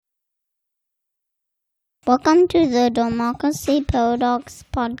Welcome to the Democracy Paradox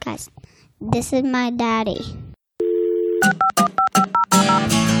podcast. This is my daddy.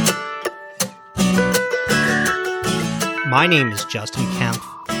 My name is Justin Kemp,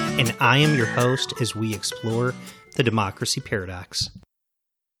 and I am your host as we explore the democracy paradox.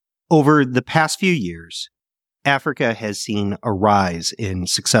 Over the past few years, Africa has seen a rise in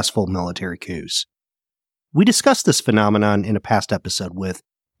successful military coups. We discussed this phenomenon in a past episode with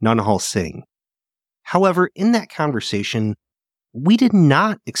Nanahal Singh. However, in that conversation, we did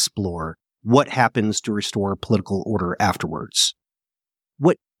not explore what happens to restore political order afterwards.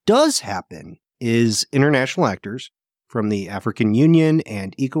 What does happen is international actors, from the African Union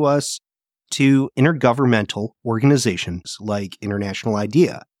and ECOWAS to intergovernmental organizations like International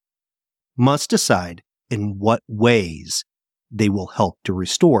IDEA, must decide in what ways they will help to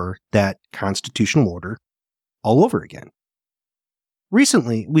restore that constitutional order all over again.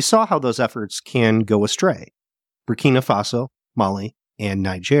 Recently, we saw how those efforts can go astray. Burkina Faso, Mali, and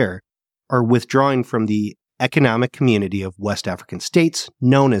Niger are withdrawing from the Economic Community of West African States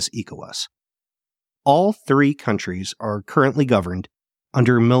known as ECOWAS. All three countries are currently governed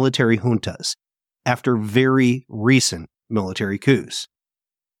under military juntas after very recent military coups.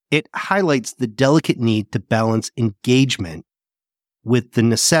 It highlights the delicate need to balance engagement with the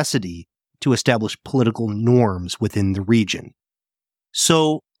necessity to establish political norms within the region.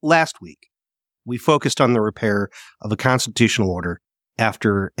 So, last week, we focused on the repair of a constitutional order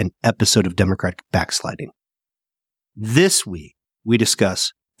after an episode of democratic backsliding. This week, we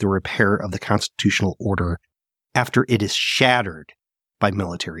discuss the repair of the constitutional order after it is shattered by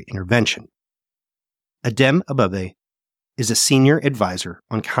military intervention. Adem Abebe is a senior advisor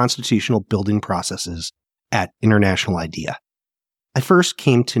on constitutional building processes at International IDEA. I first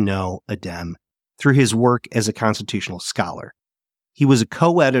came to know Adem through his work as a constitutional scholar. He was a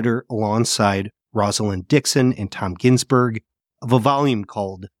co-editor alongside Rosalind Dixon and Tom Ginsberg of a volume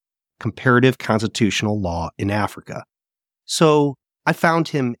called Comparative Constitutional Law in Africa. So I found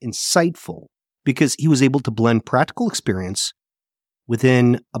him insightful because he was able to blend practical experience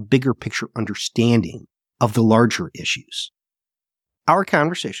within a bigger picture understanding of the larger issues. Our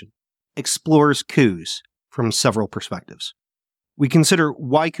conversation explores coups from several perspectives. We consider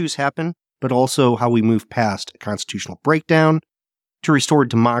why coups happen, but also how we move past a constitutional breakdown to restore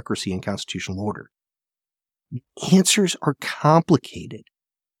democracy and constitutional order. The answers are complicated,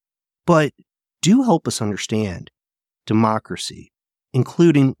 but do help us understand democracy,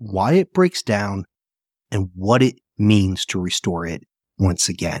 including why it breaks down and what it means to restore it once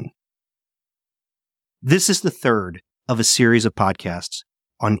again. This is the third of a series of podcasts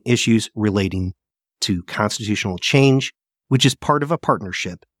on issues relating to constitutional change, which is part of a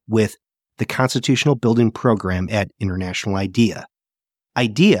partnership with the Constitutional Building Program at International IDEA.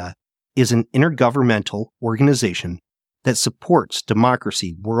 IDEA is an intergovernmental organization that supports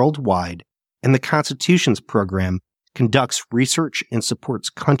democracy worldwide, and the Constitutions Program conducts research and supports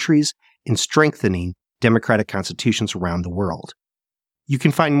countries in strengthening democratic constitutions around the world. You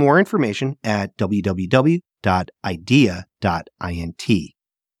can find more information at www.idea.int.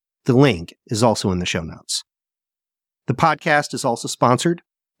 The link is also in the show notes. The podcast is also sponsored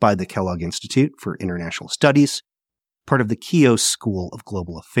by the Kellogg Institute for International Studies, part of the Keough School of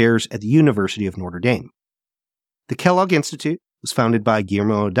Global Affairs at the University of Notre Dame. The Kellogg Institute was founded by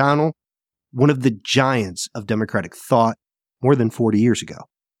Guillermo O'Donnell, one of the giants of democratic thought, more than 40 years ago.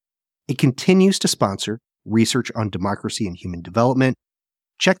 It continues to sponsor research on democracy and human development.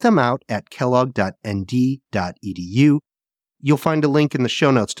 Check them out at kellogg.nd.edu. You'll find a link in the show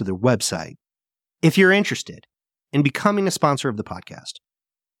notes to their website. If you're interested in becoming a sponsor of the podcast,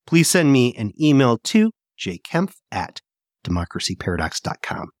 please send me an email to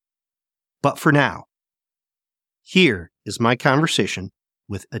jkempf@democracyparadox.com. But for now, here is my conversation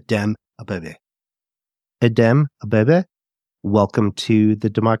with Adem Abebe. Adem Abebe, welcome to the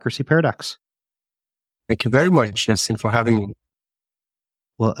Democracy Paradox. Thank you very much, Justin, for having me.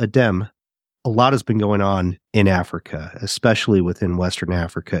 Well, Adem, a lot has been going on in Africa, especially within Western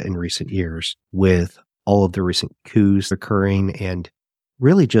Africa in recent years, with all of the recent coups occurring and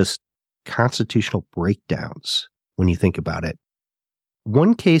really just constitutional breakdowns when you think about it.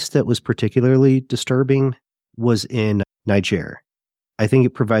 One case that was particularly disturbing was in Niger. I think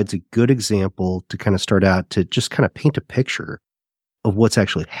it provides a good example to kind of start out to just kind of paint a picture of what's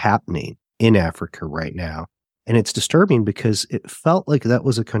actually happening in Africa right now. And it's disturbing because it felt like that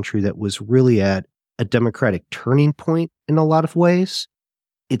was a country that was really at a democratic turning point in a lot of ways.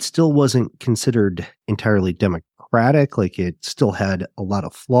 It still wasn't considered entirely democratic, like it still had a lot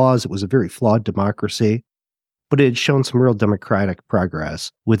of flaws. It was a very flawed democracy. but it had shown some real democratic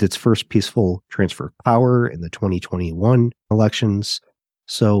progress with its first peaceful transfer of power in the 2021 elections.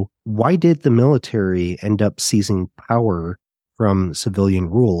 So why did the military end up seizing power from civilian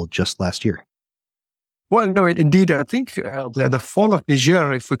rule just last year? Well, no, indeed, I think the fall of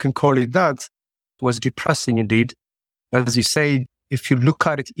Niger, if we can call it that, was depressing indeed. As you say, if you look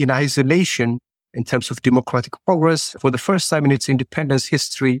at it in isolation, in terms of democratic progress, for the first time in its independence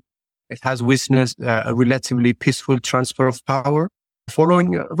history, it has witnessed a relatively peaceful transfer of power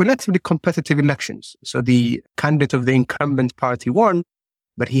following relatively competitive elections. So the candidate of the incumbent party won,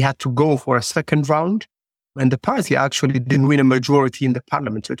 but he had to go for a second round. And the party actually didn't win a majority in the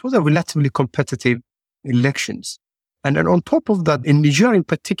parliament. So it was a relatively competitive elections. And then on top of that, in Niger in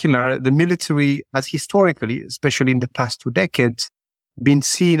particular, the military has historically, especially in the past 2 decades, been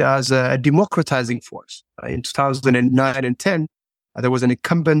seen as a democratizing force. In 2009 and 10, there was an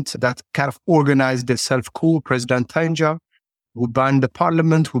incumbent that kind of organized the self-coup, President Tanja, who banned the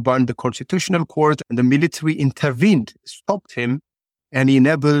parliament, who banned the constitutional court, and the military intervened, stopped him, and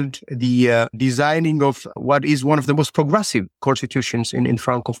enabled the designing of what is one of the most progressive constitutions in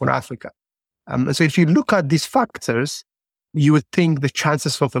Francophone Africa. So if you look at these factors, you would think the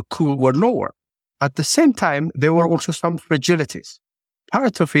chances of a coup were lower. At the same time, there were also some fragilities.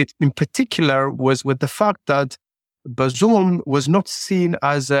 Part of it in particular was with the fact that Bazoum was not seen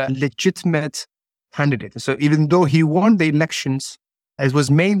as a legitimate candidate. So even though he won the elections, it was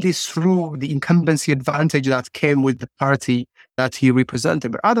mainly through the incumbency advantage that came with the party that he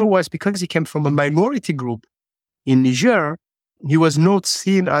represented. But otherwise, because he came from a minority group in Niger, he was not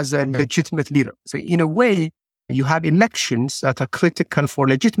seen as a legitimate leader. So in a way, you have elections that are critical for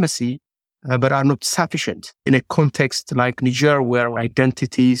legitimacy, but are not sufficient in a context like Niger, where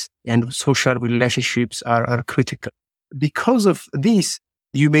identities and social relationships are critical. Because of this,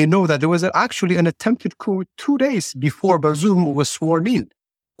 you may know that there was actually an attempted coup 2 days before Bazoum was sworn in.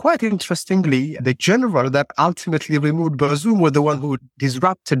 Quite interestingly, the general that ultimately removed Bazoum was the one who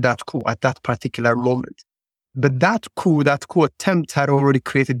disrupted that coup at that particular moment. But that coup attempt had already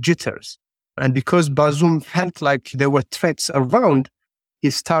created jitters. And because Bazoum felt like there were threats around, he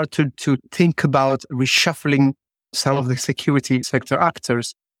started to think about reshuffling some of the security sector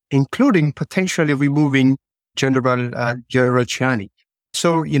actors, including potentially removing General Chiani.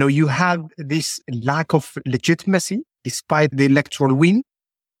 So, you have this lack of legitimacy despite the electoral win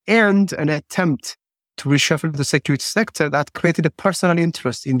and an attempt to reshuffle the security sector that created a personal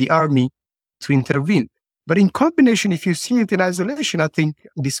interest in the army to intervene. But in combination, if you see it in isolation, I think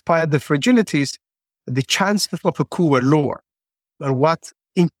despite the fragilities, the chances of a coup were lower. And what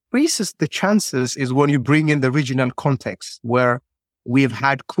increases the chances is when you bring in the regional context, where we've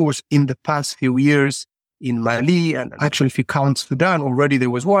had coups in the past few years in Mali, and actually if you count Sudan, already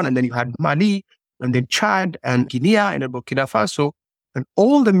there was one, and then you had Mali, and then Chad, and Guinea, and then Burkina Faso. And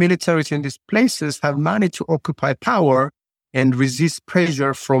all the militaries in these places have managed to occupy power and resist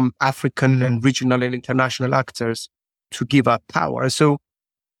pressure from African and regional and international actors to give up power. So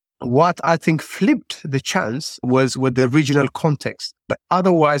what I think flipped the chance was with the regional context. But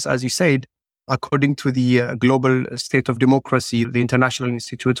otherwise, as you said, according to the Global State of Democracy, the International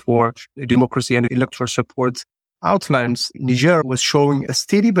Institute for Democracy and Electoral Support outlines, Niger was showing a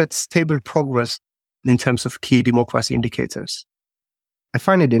steady but stable progress in terms of key democracy indicators. I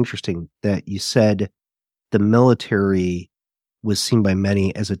find it interesting that you said the military was seen by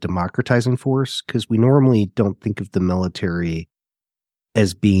many as a democratizing force, because we normally don't think of the military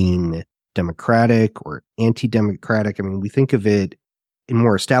as being democratic or anti-democratic. I mean, we think of it in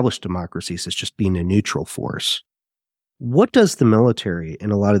more established democracies as just being a neutral force. What does the military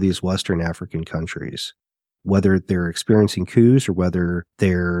in a lot of these Western African countries, whether they're experiencing coups or whether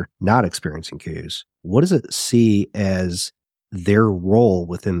they're not experiencing coups, what does it see as their role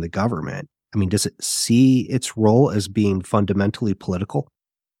within the government? I mean, does it see its role as being fundamentally political?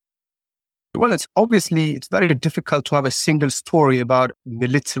 Well, it's very difficult to have a single story about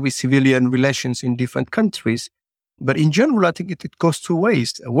military-civilian relations in different countries. But in general, I think it goes 2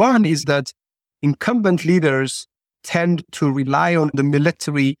 ways. One is that incumbent leaders tend to rely on the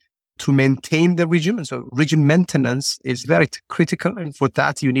military to maintain the regime. And so regime maintenance is very critical. And for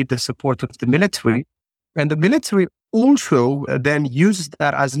that, you need the support of the military. And the military also then uses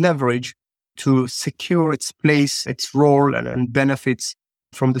that as leverage to secure its place, its role, and benefits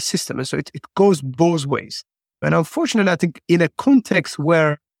from the system. And so it goes both ways. And unfortunately, I think in a context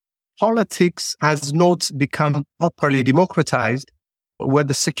where politics has not become properly democratized, where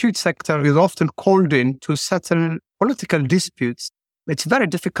the security sector is often called in to settle political disputes, it's very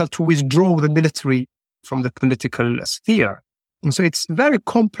difficult to withdraw the military from the political sphere. And so it's very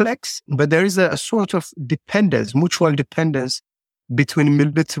complex, but there is a sort of dependence, mutual dependence between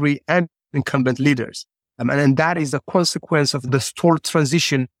military and incumbent leaders. And that is a consequence of the stalled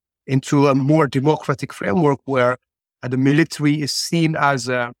transition into a more democratic framework where the military is seen as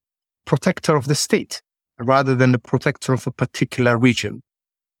a protector of the state rather than the protector of a particular region.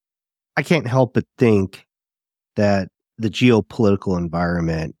 I can't help but think that the geopolitical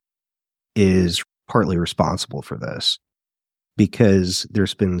environment is partly responsible for this, because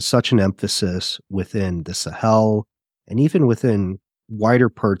there's been such an emphasis within the Sahel and even within wider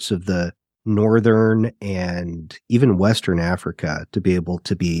parts of the northern and even Western Africa to be able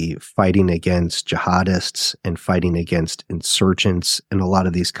to be fighting against jihadists and fighting against insurgents in a lot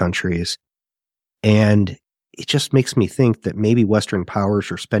of these countries. And it just makes me think that maybe Western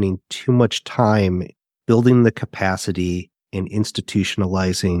powers are spending too much time building the capacity and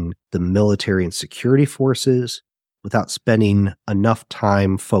institutionalizing the military and security forces without spending enough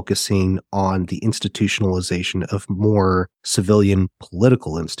time focusing on the institutionalization of more civilian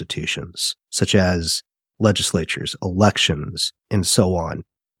political institutions, such as legislatures, elections, and so on.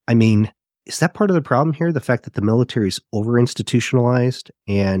 I mean, is that part of the problem here? The fact that the military is over-institutionalized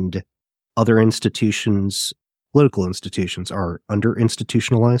and other institutions, political institutions, are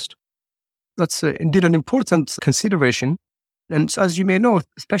under-institutionalized? That's indeed an important consideration. And as you may know,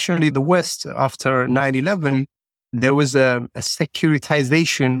 especially the West after 9/11, there was a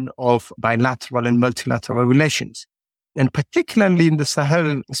securitization of bilateral and multilateral relations. And particularly in the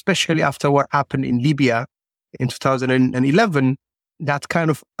Sahel, especially after what happened in Libya in 2011, that kind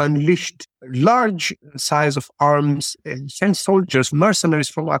of unleashed large size of arms and soldiers, mercenaries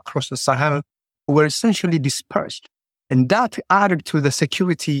from across the Sahel were essentially dispersed. And that added to the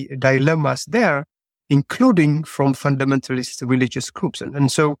security dilemmas there, including from fundamentalist religious groups. And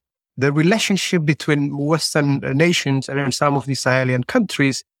so the relationship between Western nations and some of the Sahelian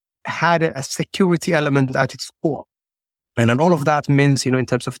countries had a security element at its core. And all of that means, in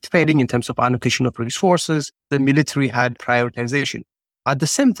terms of trading, in terms of allocation of resources, the military had prioritization. At the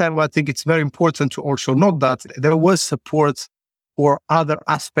same time, I think it's very important to also note that there was support for other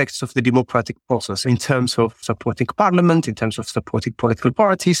aspects of the democratic process in terms of supporting parliament, in terms of supporting political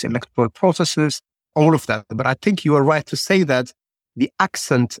parties, electoral processes, all of that. But I think you are right to say that the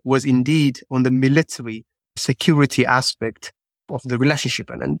accent was indeed on the military security aspect of the relationship.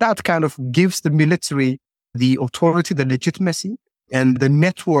 And that kind of gives the military the authority, the legitimacy, and the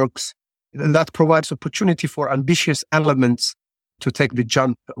networks that provides opportunity for ambitious elements to take the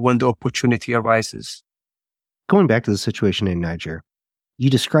jump when the opportunity arises. Going back to the situation in Niger, you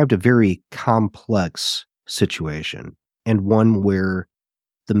described a very complex situation and one where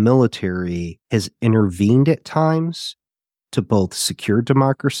the military has intervened at times to both secure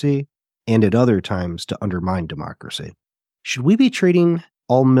democracy and at other times to undermine democracy. Should we be treating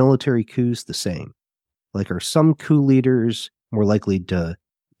all military coups the same? Like, are some coup leaders more likely to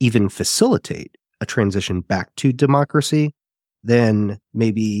even facilitate a transition back to democracy than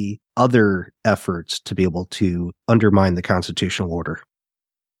maybe other efforts to be able to undermine the constitutional order?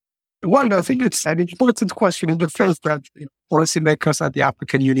 Well, I think it's an important question in the sense that policymakers at the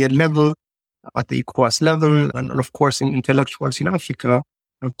African Union level, at the ECOWAS level, and of course in intellectuals in Africa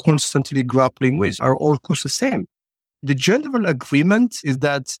are constantly grappling with, are all coups the same. The general agreement is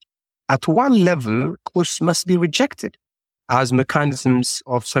that at one level, coups must be rejected as mechanisms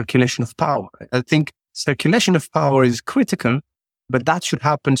of circulation of power. I think circulation of power is critical, but that should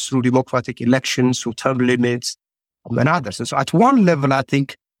happen through democratic elections, through term limits, and others. And so at one level, I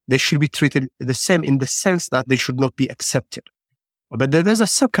think they should be treated the same in the sense that they should not be accepted. But there's a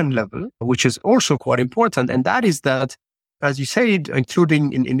second level, which is also quite important, and that is that, as you said,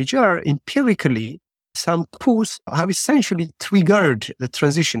 including in Niger, empirically, some coups have essentially triggered the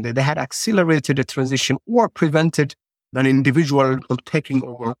transition. They had accelerated the transition or prevented an individual from taking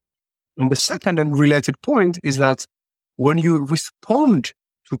over. And the second and related point is that when you respond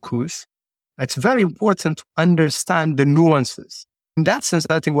to coups, it's very important to understand the nuances. In that sense,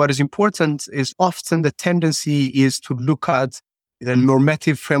 I think what is important is often the tendency is to look at the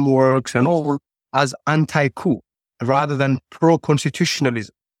normative frameworks and all as anti-coup rather than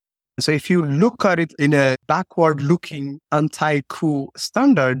pro-constitutionalism. So if you look at it in a backward-looking anti-coup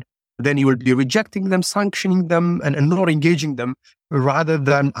standard, then you will be rejecting them, sanctioning them, and not engaging them, rather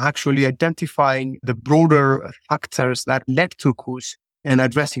than actually identifying the broader factors that led to coups and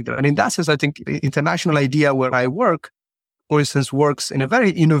addressing them. And in that sense, I think the international idea where I work, for instance, works in a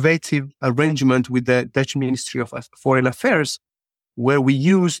very innovative arrangement with the Dutch Ministry of Foreign Affairs, where we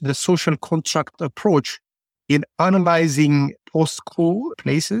use the social contract approach in analyzing post-coup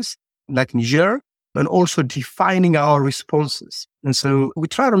places like Niger, and also defining our responses. And so we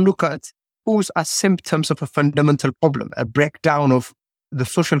try to look at coups as symptoms of a fundamental problem, a breakdown of the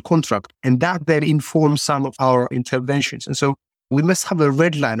social contract, and that then informs some of our interventions. And so we must have a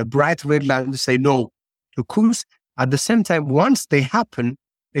red line, a bright red line to say no to coups. At the same time, once they happen,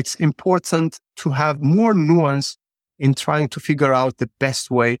 it's important to have more nuance in trying to figure out the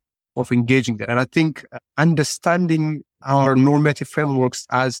best way of engaging them. And I think understanding our normative frameworks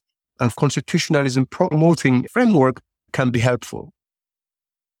as a constitutionalism promoting framework can be helpful.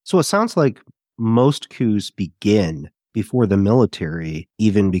 So it sounds like most coups begin before the military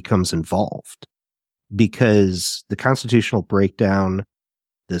even becomes involved, because the constitutional breakdown,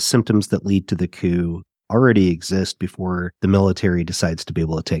 the symptoms that lead to the coup already exist before the military decides to be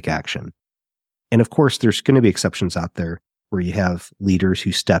able to take action. And of course, there's going to be exceptions out there where you have leaders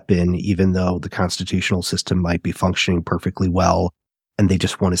who step in, even though the constitutional system might be functioning perfectly well, and they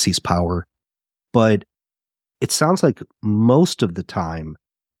just want to seize power. But it sounds like most of the time,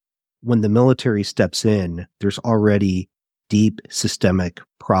 when the military steps in, there's already deep systemic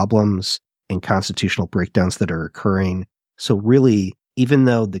problems and constitutional breakdowns that are occurring. So really, even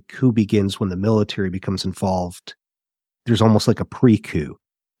though the coup begins when the military becomes involved, there's almost like a pre-coup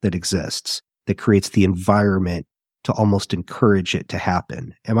that exists that creates the environment to almost encourage it to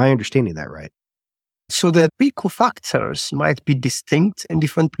happen. Am I understanding that right? So the pre-coup factors might be distinct in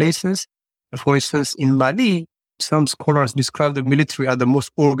different places. For instance, in Mali, some scholars describe the military as the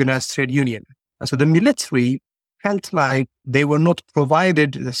most organized trade union. And so the military felt like they were not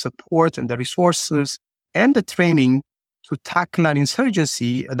provided the support and the resources and the training to tackle an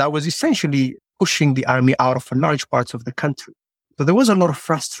insurgency that was essentially pushing the army out of large parts of the country. So there was a lot of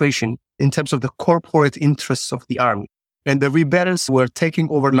frustration in terms of the corporate interests of the army. And the rebels were taking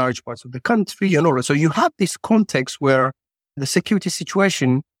over large parts of the country and all. So you have this context where the security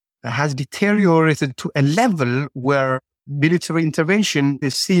situation has deteriorated to a level where military intervention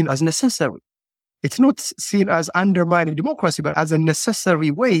is seen as necessary. It's not seen as undermining democracy, but as a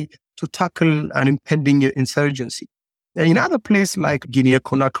necessary way to tackle an impending insurgency. And in other places like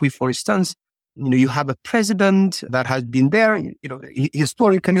Guinea-Conakry, for instance, you have a president that has been there,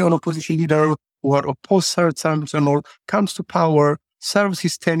 historically an opposition leader who are opposed certain terms and all, comes to power, serves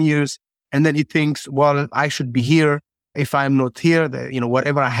his 10 years, and then he thinks, well, I should be here. If I'm not here,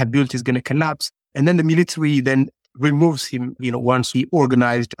 whatever I have built is going to collapse. And then the military then removes him, once he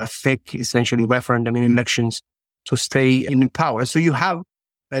organized a fake, essentially, referendum in elections to stay in power. So you have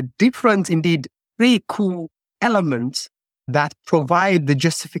a different, indeed, pre-coup elements that provide the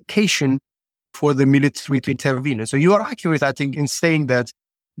justification for the military to intervene. And so you are accurate, I think, in saying that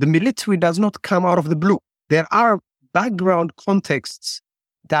the military does not come out of the blue. There are background contexts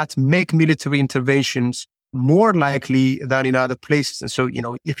that make military interventions more likely than in other places. And so,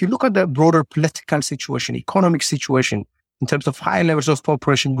 if you look at the broader political situation, economic situation, in terms of high levels of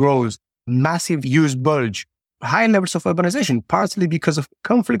population growth, massive use bulge, high levels of urbanization, partly because of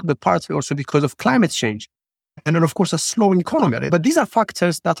conflict, but partly also because of climate change. And then, of course, a slowing economy. But these are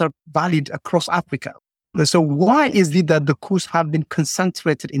factors that are valid across Africa. And so why is it that the coups have been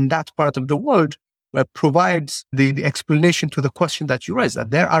concentrated in that part of the world? Well, provides the explanation to the question that you raised,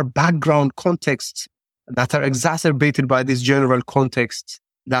 that there are background contexts that are exacerbated by this general context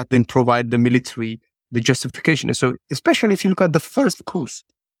that then provide the military the justification. And so especially if you look at the first coups,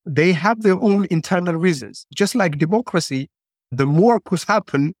 they have their own internal reasons. Just like democracy, the more coups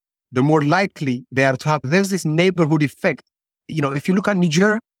happen, the more likely they are to happen. There's this neighborhood effect. If you look at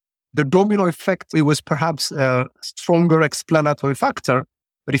Niger, the domino effect, it was perhaps a stronger explanatory factor.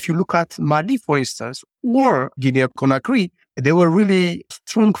 But if you look at Mali, for instance, or Guinea-Conakry, there were really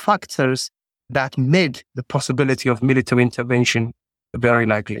strong factors that made the possibility of military intervention very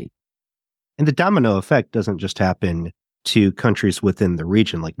likely. And the domino effect doesn't just happen to countries within the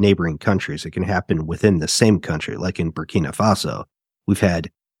region, like neighboring countries. It can happen within the same country, like in Burkina Faso. We've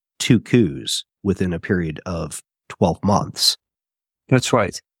had 2 coups within a period of 12 months. That's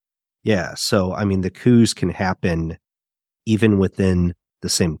right. Yeah. So, the coups can happen even within the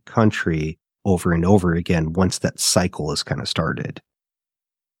same country over and over again once that cycle is kind of started.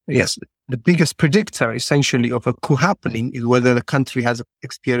 Yes. The biggest predictor, essentially, of a coup happening is whether the country has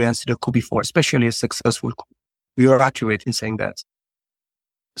experienced a coup before, especially a successful coup. We are accurate in saying that.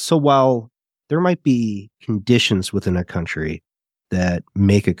 So while there might be conditions within a country that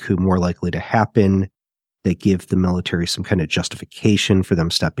make a coup more likely to happen, that give the military some kind of justification for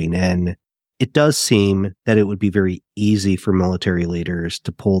them stepping in, it does seem that it would be very easy for military leaders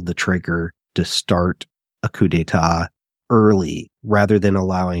to pull the trigger to start a coup d'etat early rather than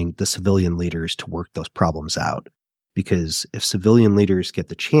allowing the civilian leaders to work those problems out. because if civilian leaders get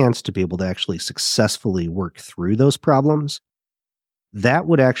the chance to be able to actually successfully work through those problems, that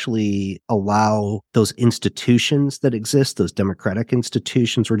would actually allow those institutions that exist, those democratic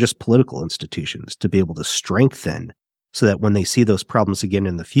institutions or just political institutions, to be able to strengthen so that when they see those problems again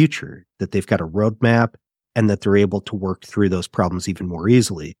in the future, that they've got a roadmap and that they're able to work through those problems even more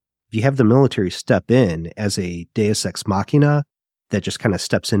easily. If you have the military step in as a deus ex machina that just kind of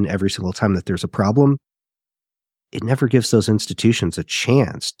steps in every single time that there's a problem, it never gives those institutions a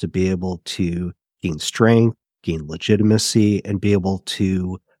chance to be able to gain strength, gain legitimacy, and be able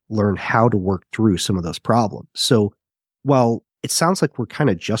to learn how to work through some of those problems. So while it sounds like we're kind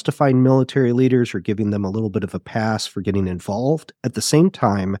of justifying military leaders or giving them a little bit of a pass for getting involved, at the same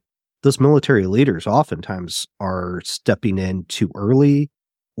time, those military leaders oftentimes are stepping in too early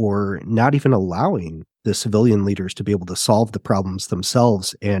or not even allowing the civilian leaders to be able to solve the problems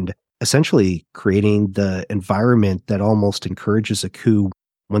themselves and essentially creating the environment that almost encourages a coup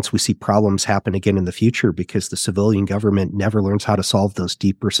once we see problems happen again in the future, because the civilian government never learns how to solve those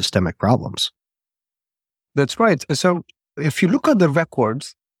deeper systemic problems. That's right. So if you look at the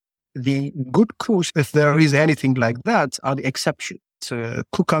records, the good coups, if there is anything like that, are the exception. So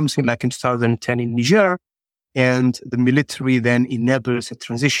coup comes in like in 2010 in Niger, and the military then enables a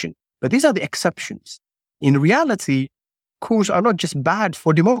transition. But these are the exceptions. In reality, coups are not just bad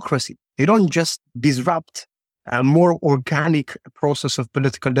for democracy. They don't just disrupt a more organic process of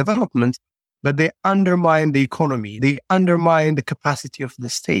political development, but they undermine the economy. They undermine the capacity of the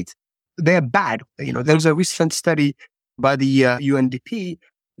state. They're bad. There's a recent study by the UNDP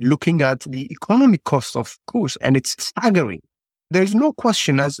looking at the economic cost of coups, and it's staggering. There's no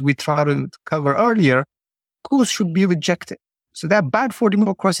question, as we tried to cover earlier, coups should be rejected. So they're bad for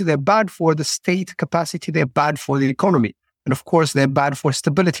democracy, they're bad for the state capacity, they're bad for the economy. And of course, they're bad for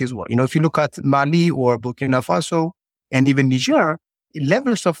stability as well. If you look at Mali or Burkina Faso and even Niger,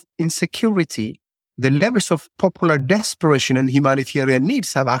 levels of insecurity, the levels of popular desperation and humanitarian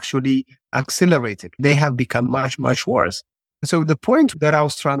needs have actually accelerated. They have become much, much worse. So the point that I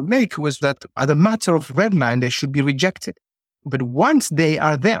was trying to make was that as a matter of red line, they should be rejected. But once they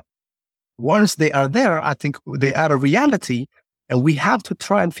are there, I think they are a reality, and we have to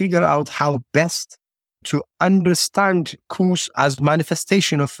try and figure out how best to understand coups as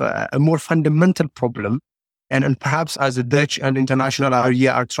manifestation of a more fundamental problem, and perhaps as the Dutch and international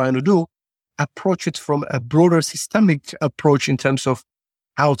area are trying to do, approach it from a broader systemic approach in terms of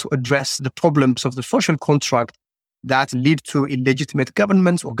how to address the problems of the social contract that lead to illegitimate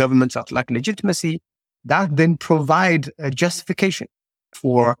governments or governments that lack legitimacy, that then provide a justification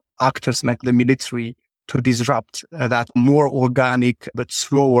for actors like the military to disrupt that more organic but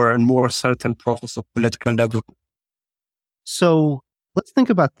slower and more certain process of political development. So let's think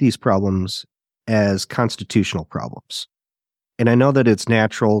about these problems as constitutional problems. And I know that it's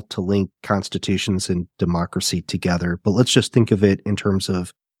natural to link constitutions and democracy together, but let's just think of it in terms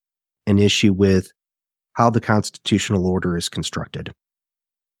of an issue with how the constitutional order is constructed.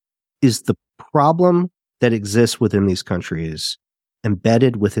 Is the problem that exists within these countries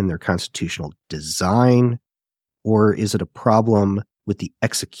embedded within their constitutional design, or is it a problem with the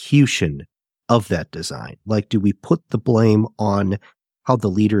execution of that design? Like, do we put the blame on how the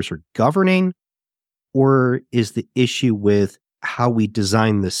leaders are governing, or is the issue with how we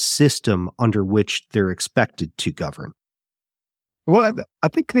design the system under which they're expected to govern? Well, I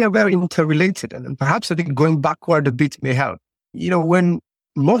think they are very interrelated, and perhaps I think going backward a bit may help. When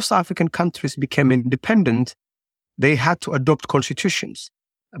most African countries became independent, they had to adopt constitutions.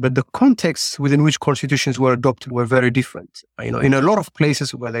 But the contexts within which constitutions were adopted were very different. In a lot of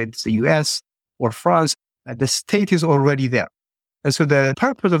places, whether it's the US or France, the state is already there. And so the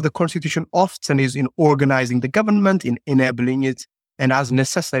purpose of the constitution often is in organizing the government, in enabling it, and as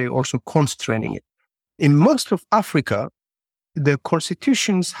necessary, also constraining it. In most of Africa, the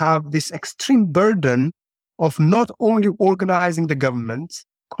constitutions have this extreme burden of not only organizing the government,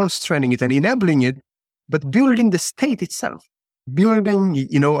 constraining it and enabling it, but building the state itself, building,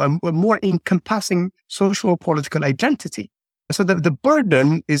 a more encompassing social political identity. So that the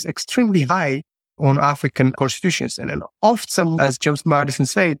burden is extremely high on African constitutions. And often, as James Madison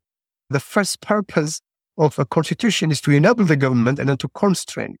said, the first purpose of a constitution is to enable the government and then to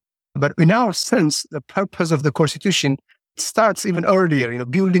constrain. But in our sense, the purpose of the constitution starts even earlier,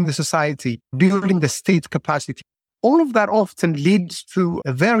 building the society, building the state capacity. All of that often leads to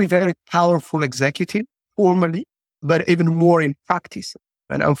a very, very powerful executive, formally, but even more in practice.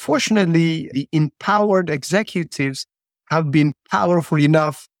 And unfortunately, the empowered executives have been powerful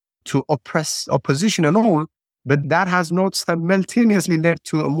enough to oppress opposition and all, But that has not simultaneously led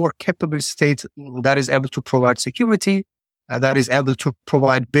to a more capable state that is able to provide security, that is able to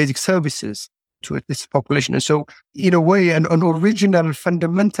provide basic services to its population. And so, in a way, an original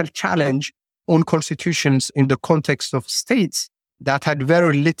fundamental challenge on constitutions in the context of states that had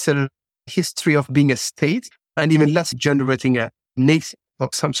very little history of being a state and even less generating a nation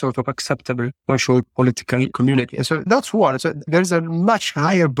of some sort of acceptable social political community. And so that's one. So there's a much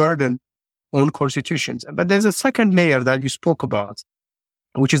higher burden on constitutions. But there's a second layer that you spoke about,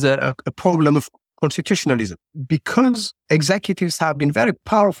 which is a problem of constitutionalism. Because executives have been very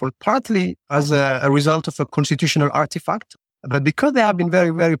powerful, partly as a result of a constitutional artifact, but because they have been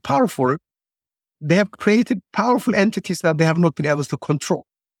very, very powerful, they have created powerful entities that they have not been able to control.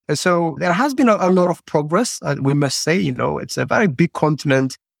 And so there has been a lot of progress, we must say. It's a very big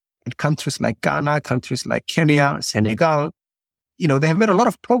continent. In countries like Ghana, countries like Kenya, Senegal, they have made a lot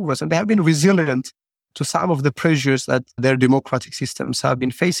of progress and they have been resilient to some of the pressures that their democratic systems have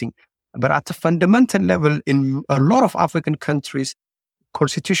been facing. But at a fundamental level, in a lot of African countries,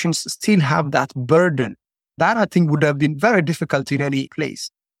 constitutions still have that burden. That, I think, would have been very difficult in any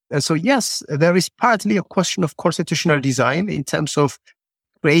place. And so, yes, there is partly a question of constitutional design in terms of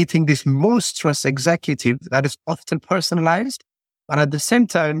creating this monstrous executive that is often personalized. And at the same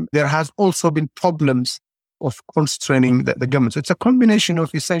time, there has also been problems of constraining the government. So it's a combination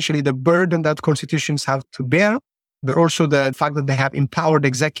of essentially the burden that constitutions have to bear, but also the fact that they have empowered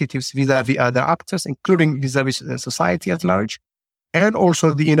executives vis-a-vis other actors, including vis-a-vis society at large, and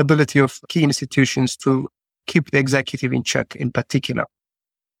also the inability of key institutions to keep the executive in check in particular.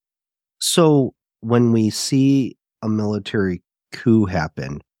 So when we see a military coup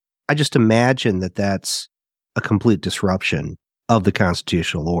happen, I just imagine that that's a complete disruption of the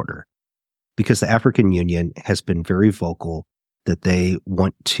constitutional order, because the African Union has been very vocal that they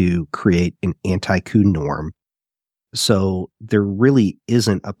want to create an anti-coup norm. So there really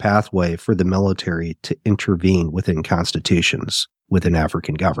isn't a pathway for the military to intervene within constitutions, within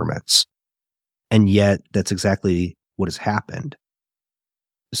African governments. And yet that's exactly what has happened.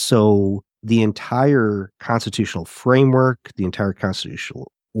 So the entire constitutional framework, the entire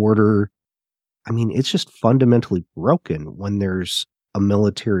constitutional order, it's just fundamentally broken when there's a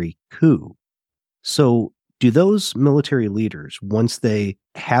military coup. So do those military leaders, once they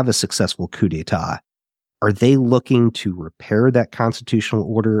have a successful coup d'etat, are they looking to repair that constitutional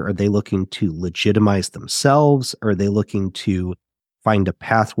order? Are they looking to legitimize themselves? Are they looking to find a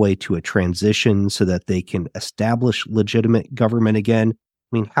pathway to a transition so that they can establish legitimate government again?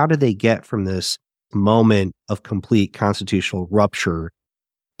 How do they get from this moment of complete constitutional rupture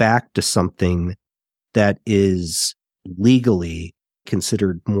back to something that is legally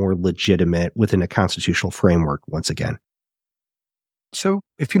considered more legitimate within a constitutional framework once again? So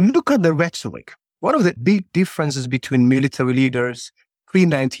if you look at the rhetoric, one of the big differences between military leaders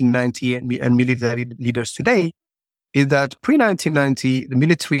pre-1990 and military leaders today is that pre-1990, the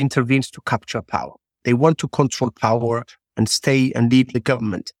military intervenes to capture power. They want to control power and stay and lead the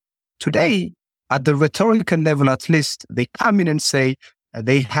government. Today, at the rhetorical level at least, they come in and say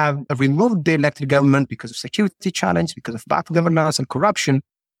they have removed the elected government because of security challenge, because of bad governance and corruption,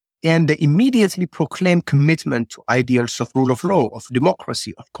 and they immediately proclaim commitment to ideals of rule of law, of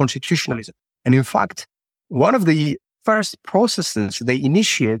democracy, of constitutionalism. And in fact, one of the first processes they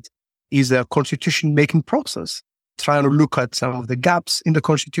initiate is a constitution-making process, trying to look at some of the gaps in the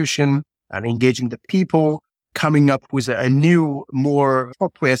constitution and engaging the people, coming up with a new, more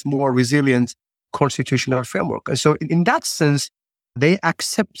appropriate, more resilient constitutional framework. And so in that sense, they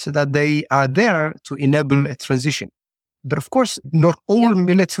accept that they are there to enable a transition. But of course, not all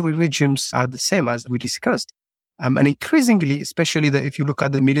military regimes are the same, as we discussed. And increasingly, especially if you look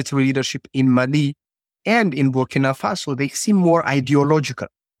at the military leadership in Mali and in Burkina Faso, they seem more ideological.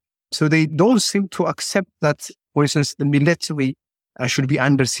 So they don't seem to accept that, for instance, the military should be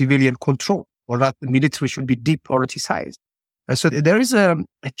under civilian control, or that the military should be depoliticized. And so there is a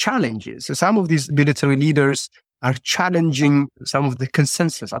challenge. So some of these military leaders are challenging some of the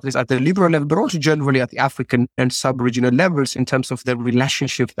consensus, at least at the liberal level, but also generally at the African and sub-regional levels in terms of the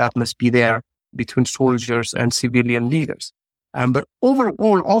relationship that must be there between soldiers and civilian leaders. But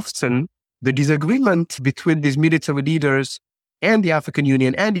overall, often the disagreement between these military leaders and the African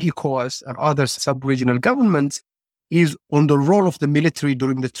Union and ECOWAS and other sub-regional governments is on the role of the military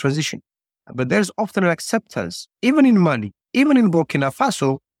during the transition. But there's often an acceptance, even in Mali, even in Burkina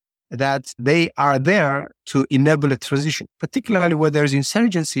Faso, that they are there to enable a transition, particularly where there's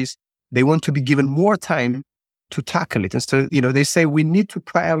insurgencies. They want to be given more time to tackle it. And so, they say we need to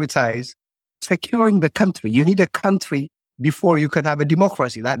prioritize securing the country. You need a country before you can have a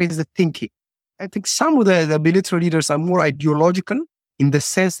democracy. That is the thinking. I think some of the military leaders are more ideological in the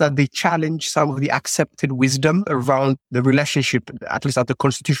sense that they challenge some of the accepted wisdom around the relationship, at least at the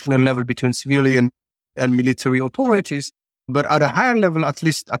constitutional level, between civilian and military authorities. But at a higher level, at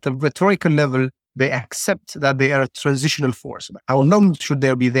least at a rhetorical level, they accept that they are a transitional force. How long should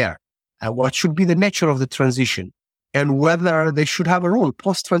they be there? What should be the nature of the transition? And whether they should have a role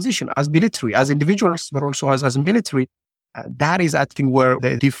post-transition as military, as individuals, but also as military. That is, I think, where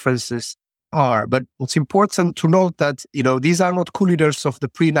the differences are. But it's important to note that, these are not coup leaders of the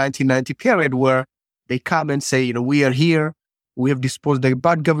pre-1990 period where they come and say, we are here, we have disposed the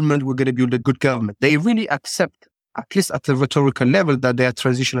bad government, we're going to build a good government. They really accept, at least at the rhetorical level, that they are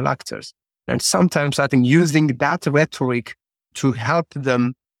transitional actors. And sometimes I think using that rhetoric to help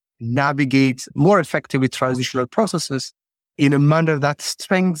them navigate more effectively transitional processes in a manner that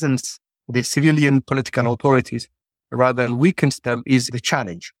strengthens the civilian political authorities rather than weakens them is the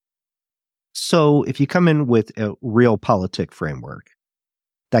challenge. So if you come in with a realpolitik framework,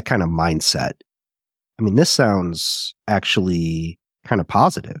 that kind of mindset, this sounds actually kind of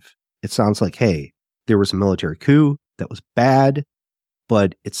positive. It sounds like, hey, there was a military coup that was bad,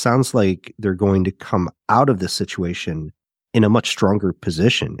 but it sounds like they're going to come out of this situation in a much stronger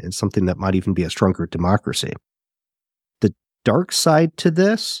position and something that might even be a stronger democracy. The dark side to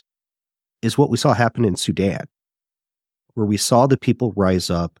this is what we saw happen in Sudan, where we saw the people rise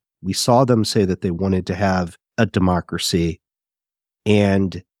up. We saw them say that they wanted to have a democracy,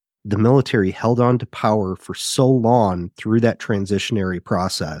 and the military held on to power for so long through that transitionary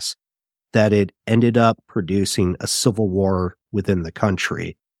process that it ended up producing a civil war within the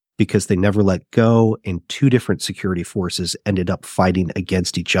country because they never let go, and two different security forces ended up fighting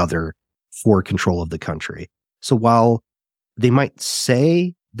against each other for control of the country. So while they might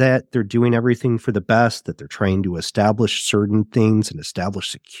say that they're doing everything for the best, that they're trying to establish certain things and establish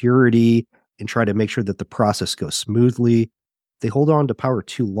security and try to make sure that the process goes smoothly, they hold on to power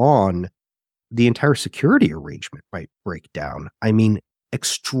too long, the entire security arrangement might break down.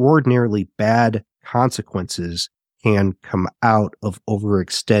 Extraordinarily bad consequences can come out of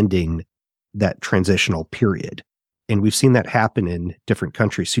overextending that transitional period. And we've seen that happen in different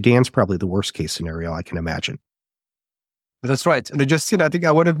countries. Sudan's probably the worst case scenario I can imagine. That's right. And Justine, I think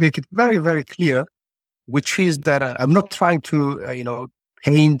I want to make it very, very clear, which is that I'm not trying to,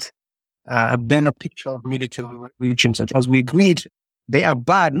 paint a better picture of military regimes. As we agreed, they are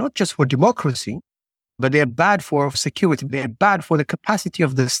bad, not just for democracy, but they're bad for security. They're bad for the capacity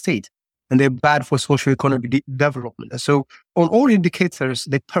of the state, and they're bad for socio-economic development. And so on all indicators,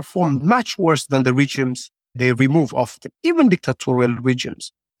 they perform much worse than the regimes they remove often, even dictatorial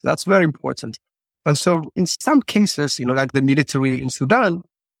regimes. That's very important. And so in some cases, like the military in Sudan,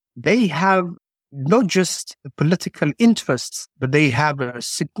 they have not just political interests, but they have a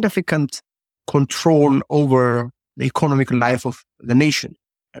significant control over the economic life of the nation.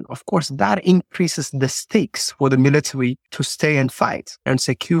 And of course, that increases the stakes for the military to stay and fight and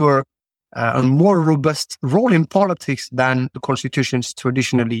secure a more robust role in politics than the constitutions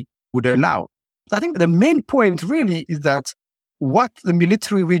traditionally would allow. I think the main point really is that what the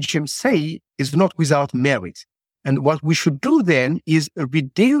military regimes say is not without merit. And what we should do then is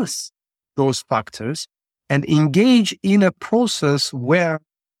reduce those factors and engage in a process where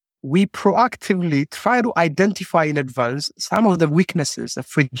we proactively try to identify in advance some of the weaknesses, the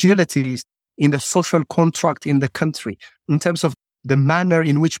fragilities in the social contract in the country, in terms of the manner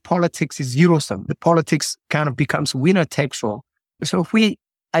in which politics is zero-sum. The politics kind of becomes winner takes all. So if we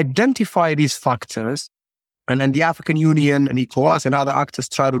identify these factors, and then the African Union and ECOWAS and other actors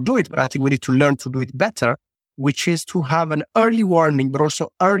try to do it, but I think we need to learn to do it better, which is to have an early warning, but also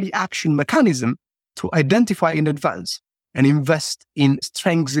early action mechanism to identify in advance and invest in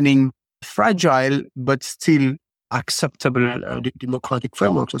strengthening fragile but still acceptable democratic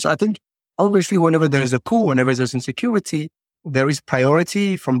frameworks. So I think obviously whenever there is a coup, whenever there's insecurity, there is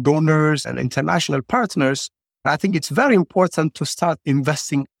priority from donors and international partners. I think it's very important to start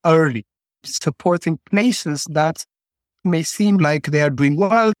investing early, supporting places that may seem like they are doing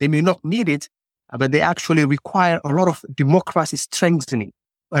well. They may not need it, but they actually require a lot of democracy strengthening,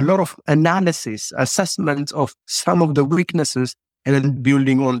 a lot of analysis, assessment of some of the weaknesses, and then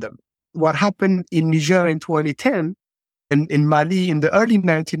building on them. What happened in Niger in 2010 and in Mali in the early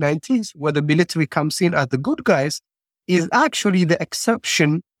 1990s, where the military comes in as the good guys, is actually the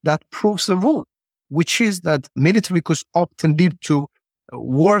exception that proves the rule, which is that military coups often lead to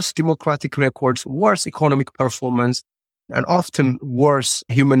worse democratic records, worse economic performance, and often worse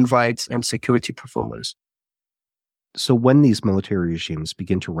human rights and security performance. So when these military regimes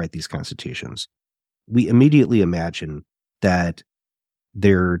begin to write these constitutions, we immediately imagine that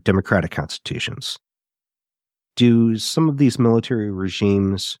their democratic constitutions. Do some of these military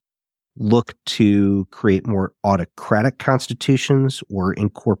regimes look to create more autocratic constitutions or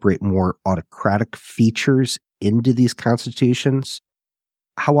incorporate more autocratic features into these constitutions?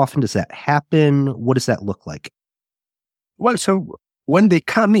 How often does that happen? What does that look like? Well, so when they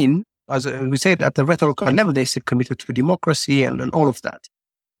come in, as we said, at the rhetorical level, they say committed to democracy and all of that.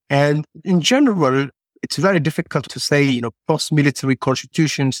 And in general, it's very difficult to say, post-military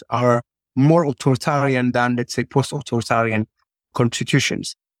constitutions are more authoritarian than, let's say, post-authoritarian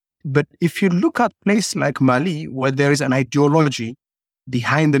constitutions. But if you look at places like Mali, where there is an ideology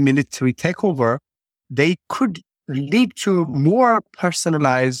behind the military takeover, they could lead to more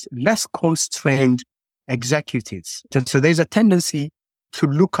personalized, less constrained executives. So there's a tendency to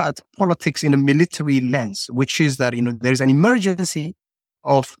look at politics in a military lens, which is that, there's an emergency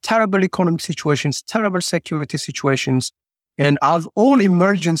of terrible economic situations, terrible security situations. And as all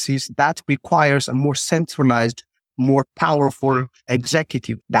emergencies, that requires a more centralized, more powerful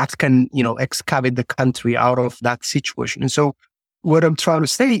executive that can, excavate the country out of that situation. And so what I'm trying to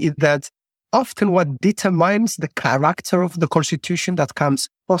say is that often what determines the character of the constitution that comes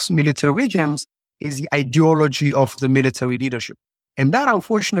post-military regimes is the ideology of the military leadership. And that,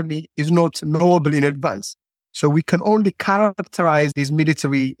 unfortunately, is not knowable in advance. So we can only characterize these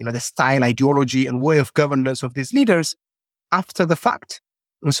military, the style, ideology, and way of governance of these leaders after the fact.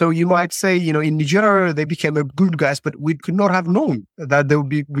 And so you might say, in Nigeria, they became good guys, but we could not have known that they would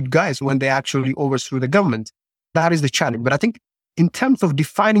be good guys when they actually overthrew the government. That is the challenge. But I think in terms of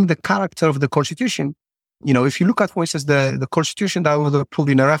defining the character of the constitution, if you look at, for instance, the constitution that was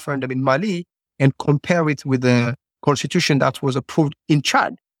approved in a referendum in Mali and compare it with the constitution that was approved in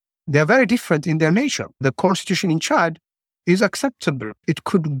Chad, they are very different in their nature. The constitution in Chad is acceptable. It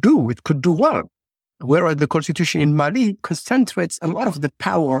could do well. Whereas the constitution in Mali concentrates a lot of the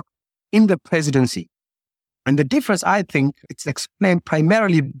power in the presidency. And the difference, I think, it's explained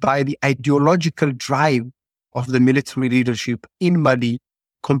primarily by the ideological drive of the military leadership in Mali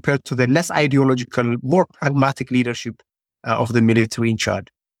compared to the less ideological, more pragmatic leadership of the military in Chad.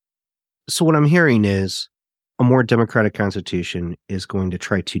 So what I'm hearing is a more democratic constitution is going to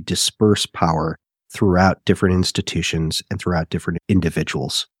try to disperse power throughout different institutions and throughout different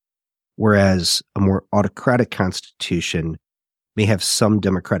individuals. Whereas a more autocratic constitution may have some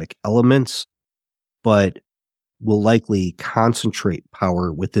democratic elements, but will likely concentrate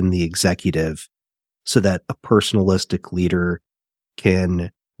power within the executive so that a personalistic leader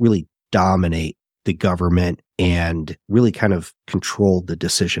can really dominate the government and really kind of control the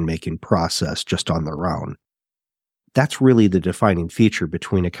decision-making process just on their own. That's really the defining feature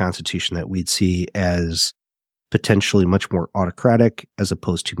between a constitution that we'd see as potentially much more autocratic as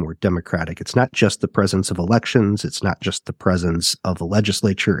opposed to more democratic. It's not just the presence of elections. It's not just the presence of a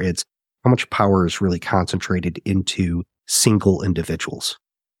legislature. It's how much power is really concentrated into single individuals.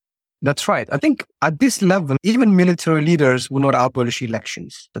 That's right. I think at this level, even military leaders will not abolish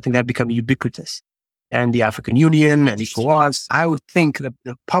elections. I think that become ubiquitous. And the African Union and ECOWAS, I would think that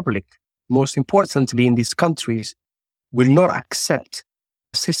the public, most importantly in these countries, will not accept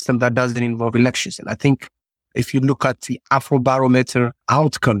a system that doesn't involve elections. And I think if you look at the Afrobarometer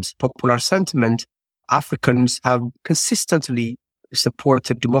outcomes, popular sentiment, Africans have consistently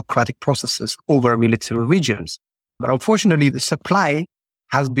supported democratic processes over military regimes. But unfortunately, the supply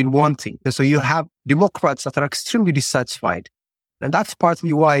has been wanting. And so you have Democrats that are extremely dissatisfied. And that's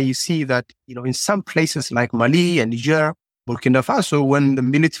partly why you see that, in some places like Mali and Niger, Burkina Faso, when the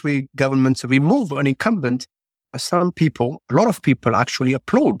military governments remove an incumbent, some people, a lot of people actually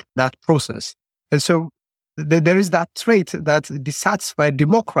applaud that process. And so there is that trait that dissatisfied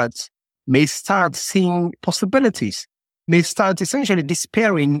Democrats may start seeing possibilities, may start essentially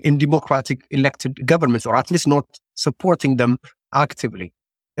despairing in democratic elected governments, or at least not supporting them actively.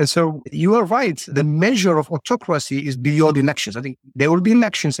 And so you are right. The measure of autocracy is beyond elections. I think there will be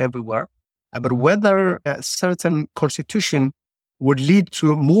elections everywhere, but whether a certain constitution would lead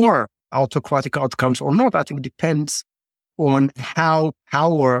to more autocratic outcomes or not, I think depends on how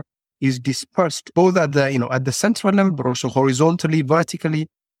power is dispersed, both at the central level, but also horizontally, vertically.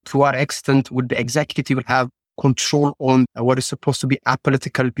 To what extent would the executive have control on what is supposed to be a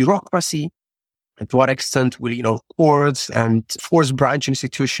political bureaucracy? And to what extent will, courts and force branch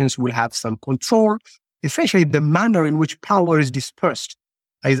institutions will have some control? Essentially, the manner in which power is dispersed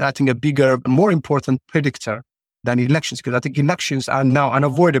is, I think, a bigger, more important predictor than elections, because I think elections are now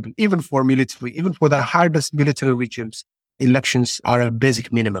unavoidable, even for military, even for the hardest military regimes. Elections are a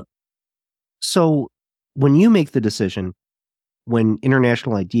basic minimum. So when you make the decision, when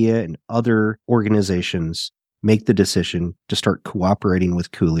International IDEA and other organizations make the decision to start cooperating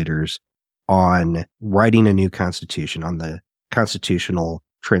with coup leaders on writing a new constitution, on the constitutional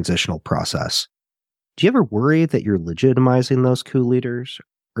transitional process. Do you ever worry that you're legitimizing those coup leaders?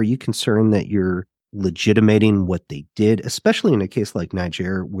 Are you concerned that you're legitimating what they did, especially in a case like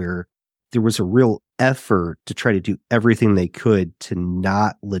Niger, where there was a real effort to try to do everything they could to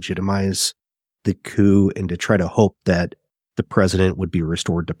not legitimize the coup and to try to hope that the president would be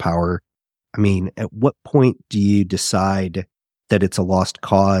restored to power? I mean, at what point do you decide that it's a lost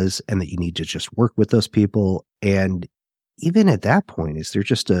cause and that you need to just work with those people? And even at that point, is there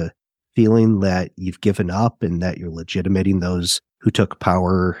just a feeling that you've given up and that you're legitimating those who took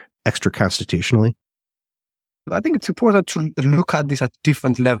power extra constitutionally? I think it's important to look at this at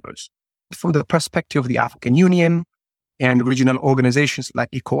different levels. From the perspective of the African Union and regional organizations like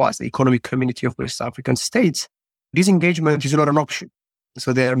ECOWAS, the Economic Community of West African States, this engagement is not an option.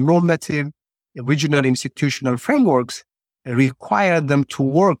 So their normative regional institutional frameworks require them to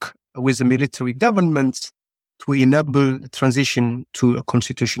work with the military governments to enable the transition to a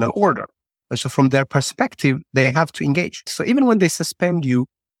constitutional order. And so from their perspective, they have to engage. So even when they suspend you,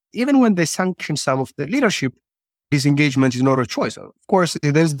 even when they sanction some of the leadership, this engagement is not a choice. Of course,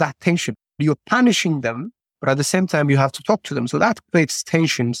 there's that tension. You're punishing them, but at the same time, you have to talk to them. So that creates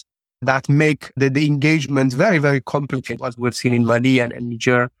tensions that make the engagement very, very complicated, as we've seen in Mali and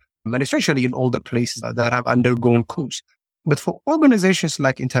Niger, and especially in all the places that have undergone coups. But for organizations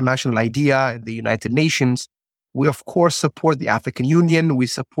like International IDEA, the United Nations, we of course support the African Union. We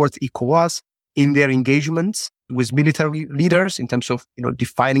support ECOWAS in their engagements with military leaders in terms of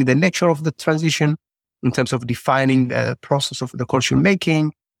defining the nature of the transition, in terms of defining the process of the constitution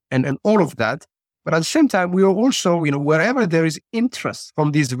making, and all of that. But at the same time, we are also, wherever there is interest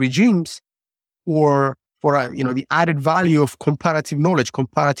from these regimes or for, the added value of comparative knowledge,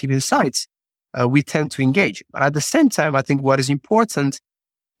 comparative insights, we tend to engage. But at the same time, I think what is important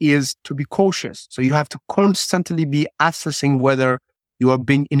is to be cautious. So you have to constantly be assessing whether you are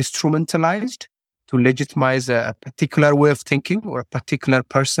being instrumentalized to legitimize a particular way of thinking or a particular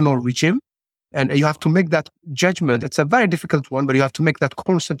person or regime. And you have to make that judgment. It's a very difficult one, but you have to make that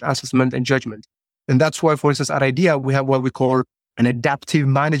constant assessment and judgment. And that's why, for instance, at IDEA, we have what we call an adaptive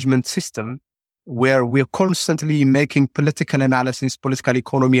management system, where we're constantly making political analysis, political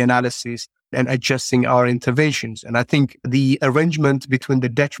economy analysis, and adjusting our interventions. And I think the arrangement between the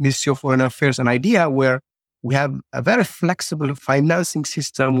Dutch Ministry of Foreign Affairs and IDEA, where we have a very flexible financing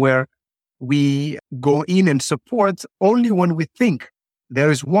system where we go in and support only when we think there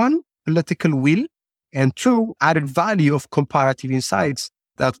is one, political will, and two, added value of comparative insights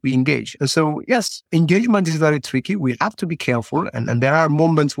that we engage. And so, yes, engagement is very tricky. We have to be careful. And there are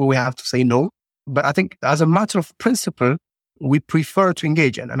moments where we have to say no. But I think as a matter of principle, we prefer to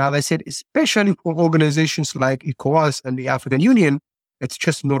engage. And as I said, especially for organizations like ECOWAS and the African Union, it's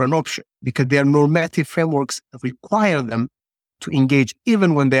just not an option because their normative frameworks require them to engage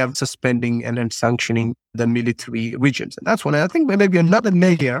even when they are suspending and then sanctioning the military regimes. And that's one. And I think maybe another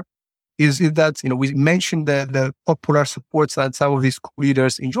layer is that, we mentioned the popular supports that some of these coup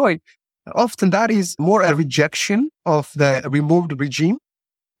leaders enjoy. Often that is more a rejection of the removed regime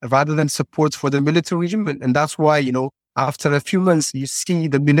rather than support for the military regime. And that's why, after a few months, you see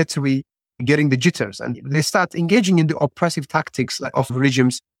the military getting the jitters and they start engaging in the oppressive tactics of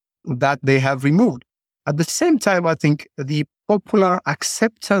regimes that they have removed. At the same time, I think the popular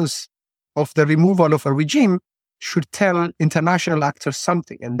acceptance of the removal of a regime should tell international actors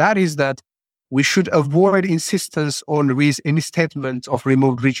something. And that is that we should avoid insistence on reinstatement of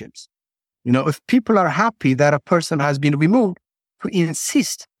removed regimes. If people are happy that a person has been removed, to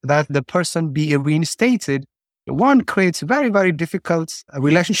insist that the person be reinstated, one creates very, very difficult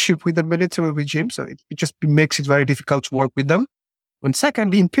relationship with the military regime. So it just makes it very difficult to work with them. And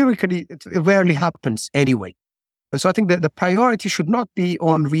secondly, empirically, it rarely happens anyway. And so I think that the priority should not be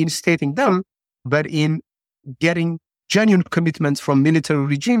on reinstating them, but in getting genuine commitments from military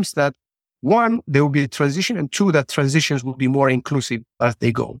regimes that, one, there will be a transition, and two, that transitions will be more inclusive as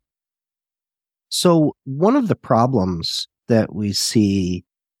they go. So one of the problems that we see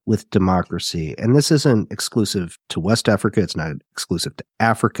with democracy, and this isn't exclusive to West Africa, it's not exclusive to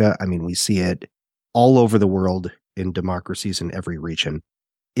Africa. I mean, we see it all over the world in democracies in every region,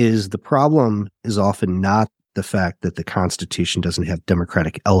 is the problem is often not the fact that the Constitution doesn't have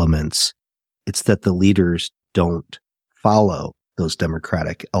democratic elements. It's that the leaders don't follow those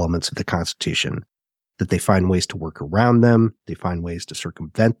democratic elements of the Constitution, that they find ways to work around them, they find ways to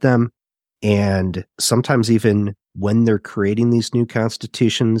circumvent them. And sometimes even when they're creating these new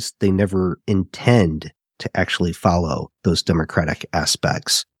constitutions, they never intend to actually follow those democratic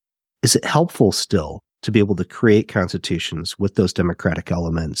aspects. Is it helpful still to be able to create constitutions with those democratic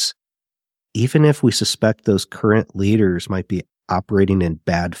elements, even if we suspect those current leaders might be operating in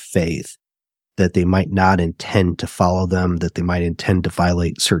bad faith, that they might not intend to follow them, that they might intend to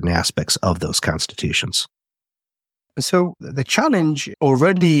violate certain aspects of those constitutions. So the challenge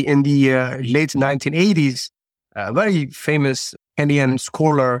already in the late 1980s, a very famous Kenyan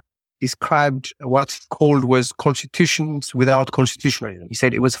scholar described what he called was constitutions without constitutionalism. He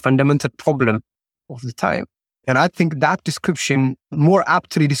said it was a fundamental problem of the time. And I think that description more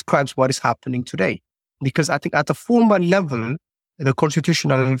aptly describes what is happening today. Because I think at a formal level, the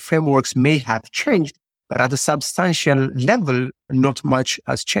constitutional frameworks may have changed, but at a substantial level, not much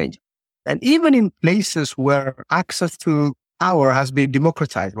has changed. And even in places where access to power has been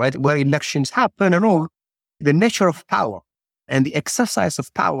democratized, right, where elections happen and all, the nature of power and the exercise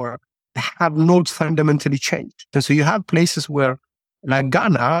of power have not fundamentally changed. And so you have places where, like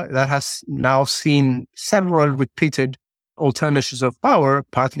Ghana, that has now seen several repeated alternatives of power,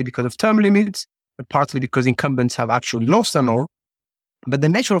 partly because of term limits, but partly because incumbents have actually lost and all. But the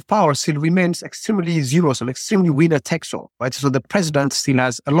nature of power still remains extremely zero-sum, extremely winner takes all, right? So the president still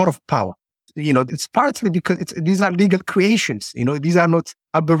has a lot of power. It's partly because these are legal creations. These are not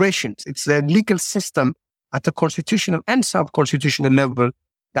aberrations. It's a legal system at the constitutional and sub-constitutional level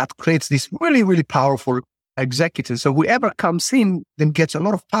that creates this really, really powerful executive. So whoever comes in then gets a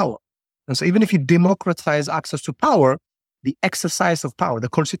lot of power. And so even if you democratize access to power, the exercise of power, the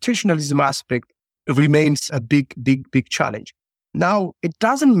constitutionalism aspect remains a big, big, big challenge. Now, it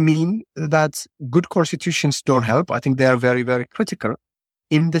doesn't mean that good constitutions don't help. I think they are very, very critical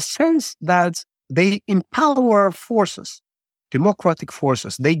in the sense that they empower forces, democratic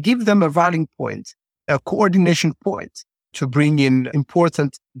forces. They give them a rallying point, a coordination point to bring in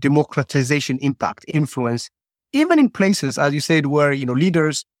important democratization impact, influence, even in places, as you said, where,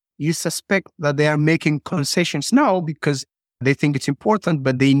 leaders, you suspect that they are making concessions now because they think it's important,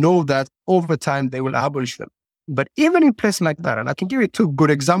 but they know that over time they will abolish them. But even in places like that, and I can give you two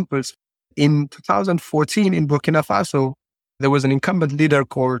good examples. In 2014 in Burkina Faso, there was an incumbent leader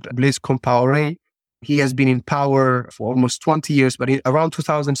called Blaise Compaoré. He has been in power for almost 20 years, but around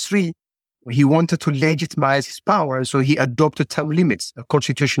 2003, he wanted to legitimize his power. So he adopted term limits, a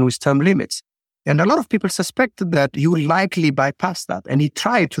constitution with term limits. And a lot of people suspected that he would likely bypass that. And he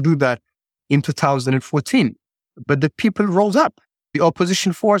tried to do that in 2014. But the people rose up, the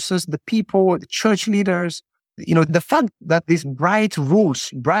opposition forces, the people, the church leaders. The fact that these bright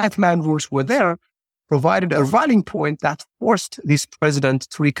man rules were there provided a rallying point that forced this president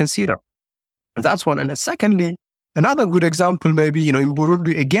to reconsider. That's one. And secondly, another good example, maybe, in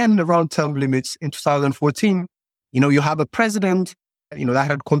Burundi, again, around term limits in 2014, you have a president, that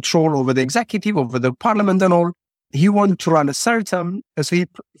had control over the executive, over the parliament and all. He wanted to run a third term, and so he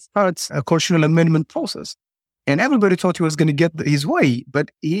starts a constitutional amendment process. And everybody thought he was going to get his way, but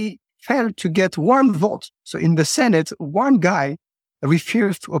he failed to get one vote. So in the Senate, one guy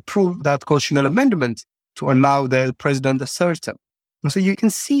refused to approve that constitutional amendment to allow the president a third term. And so you can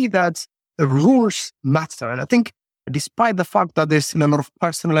see that the rules matter. And I think despite the fact that there's a lot of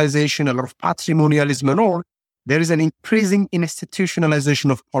personalization, a lot of patrimonialism and all, there is an increasing institutionalization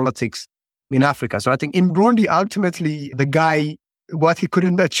of politics in Africa. So I think in Burundi, ultimately, the guy, what he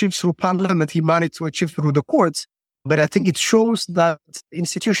couldn't achieve through parliament, he managed to achieve through the courts. But I think it shows that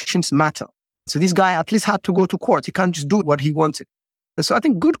institutions matter. So this guy at least had to go to court. He can't just do what he wanted. And so I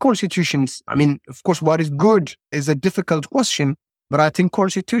think good constitutions, of course, what is good is a difficult question, but I think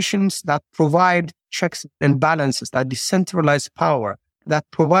constitutions that provide checks and balances, that decentralize power, that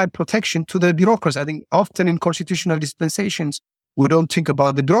provide protection to the bureaucracy. I think often in constitutional dispensations, we don't think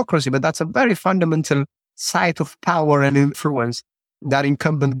about the bureaucracy, but that's a very fundamental site of power and influence that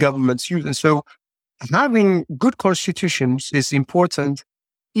incumbent governments use. And so having good constitutions is important,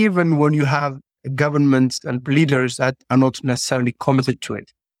 even when you have governments and leaders that are not necessarily committed to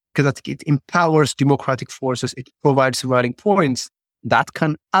it, because I think it empowers democratic forces. It provides rallying points that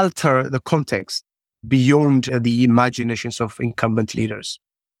can alter the context beyond the imaginations of incumbent leaders.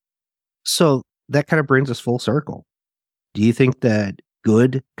 So that kind of brings us full circle. Do you think that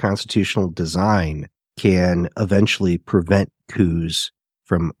good constitutional design can eventually prevent coups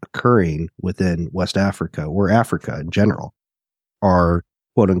from occurring within West Africa or Africa in general? Are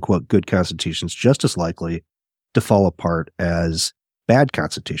quote unquote good constitutions just as likely to fall apart as bad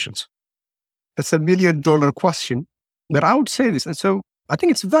constitutions? That's $1 million question, but I would say this. And so I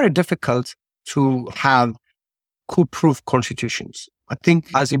think it's very difficult to have coup-proof constitutions. I think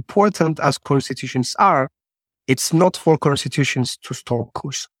as important as constitutions are, it's not for constitutions to stop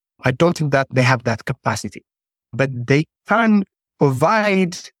coups. I don't think that they have that capacity, but they can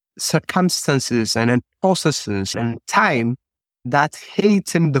provide circumstances and processes and time that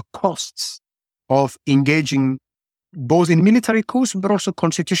hasten the costs of engaging both in military coups, but also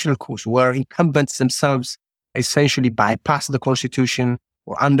constitutional coups, where incumbents themselves essentially bypass the constitution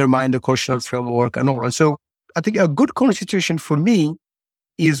or undermine the constitutional framework and all. And so I think a good constitution for me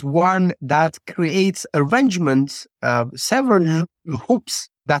is one that creates arrangements, several hoops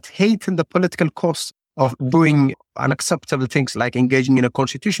that hasten the political costs of doing unacceptable things like engaging in a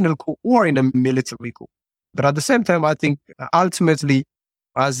constitutional coup or in a military coup. But at the same time, I think ultimately,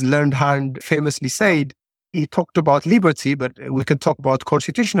 as Learned Hand famously said, he talked about liberty, but we can talk about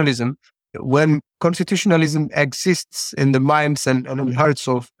constitutionalism. When constitutionalism exists in the minds and hearts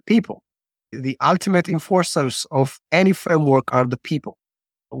of people, the ultimate enforcers of any framework are the people.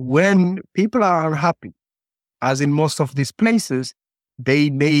 When people are unhappy, as in most of these places, they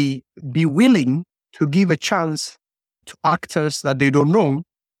may be willing to give a chance to actors that they don't know,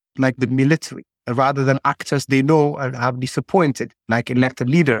 like the military, rather than actors they know and have disappointed, like elected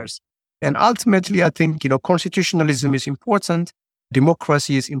leaders. And ultimately, I think, constitutionalism is important,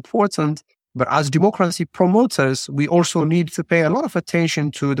 democracy is important, but as democracy promoters, we also need to pay a lot of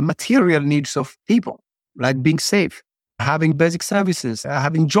attention to the material needs of people, like being safe, having basic services,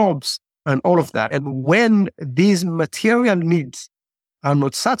 having jobs, and all of that. And when these material needs are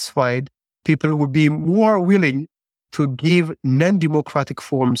not satisfied, people will be more willing to give non-democratic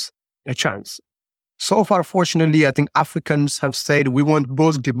forms a chance. So far, fortunately, I think Africans have said we want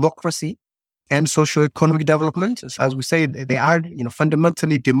both democracy and socio-economic development. As we say, they are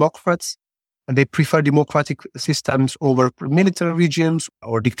fundamentally democrats, and they prefer democratic systems over military regimes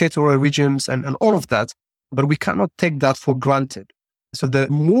or dictatorial regimes and all of that. But we cannot take that for granted. So the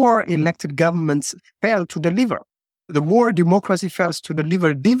more elected governments fail to deliver, the more democracy fails to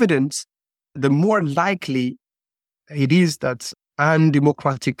deliver dividends, the more likely it is that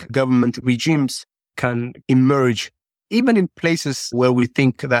undemocratic government regimes can emerge, even in places where we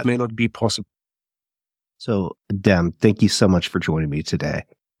think that may not be possible. So, Adem, thank you so much for joining me today.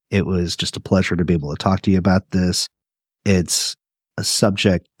 It was just a pleasure to be able to talk to you about this. It's a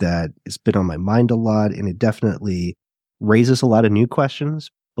subject that has been on my mind a lot, and it definitely raises a lot of new questions,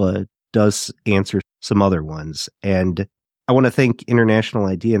 but does answer some other ones. And I want to thank International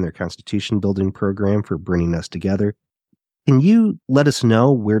IDEA and their Constitution Building Program for bringing us together. Can you let us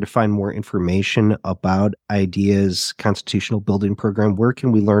know where to find more information about IDEA's Constitutional Building Program? Where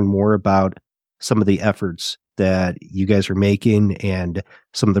can we learn more about some of the efforts that you guys are making and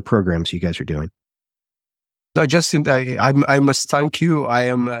some of the programs you guys are doing? So Justin, I must thank you. I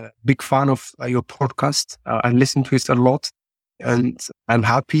am a big fan of your podcast. I listen to it a lot, and I'm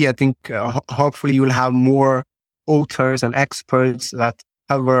happy. I think hopefully you will have more authors and experts that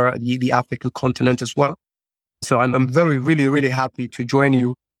cover the African continent as well. So I'm very, really, really happy to join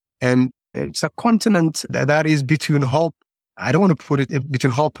you. And it's a continent that is between hope. I don't want to put it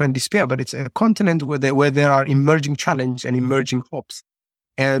between hope and despair, but it's a continent where there are emerging challenges and emerging hopes.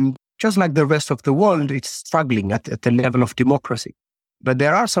 And just like the rest of the world, it's struggling at the level of democracy. But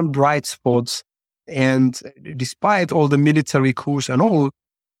there are some bright spots. And despite all the military coups and all,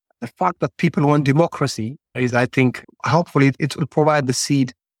 the fact that people want democracy is, I think, hopefully it will provide the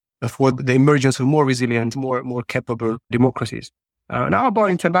seed for the emergence of more resilient, more capable democracies. Now about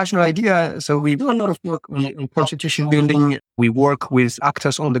International IDEA, so we do a lot of work on constitution building. We work with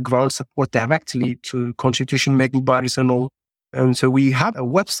actors on the ground, support directly to constitution making bodies and all. And so we have a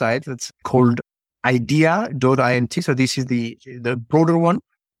website that's called idea.int. So this is the broader one.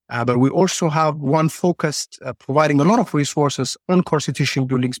 But we also have one focused, providing a lot of resources on constitution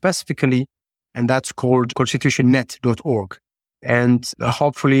building specifically, and that's called constitutionnet.org. And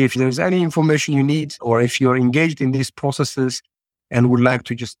hopefully, if there's any information you need, or if you're engaged in these processes and would like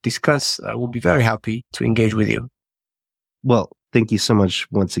to just discuss, we'll be very happy to engage with you. Well, thank you so much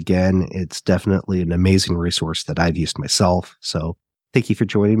once again. It's definitely an amazing resource that I've used myself. So thank you for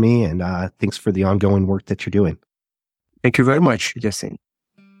joining me, and thanks for the ongoing work that you're doing. Thank you very much, Justin.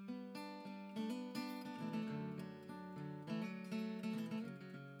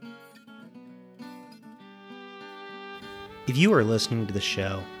 If you are listening to the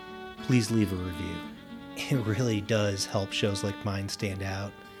show, please leave a review. It really does help shows like mine stand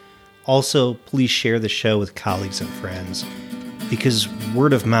out. Also, please share the show with colleagues and friends, because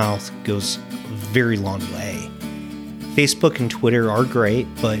word of mouth goes a very long way. Facebook and Twitter are great,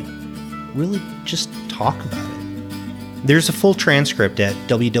 but really just talk about it. There's a full transcript at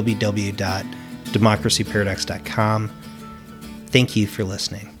www.democracyparadox.com. Thank you for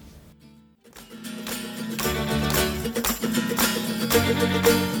listening.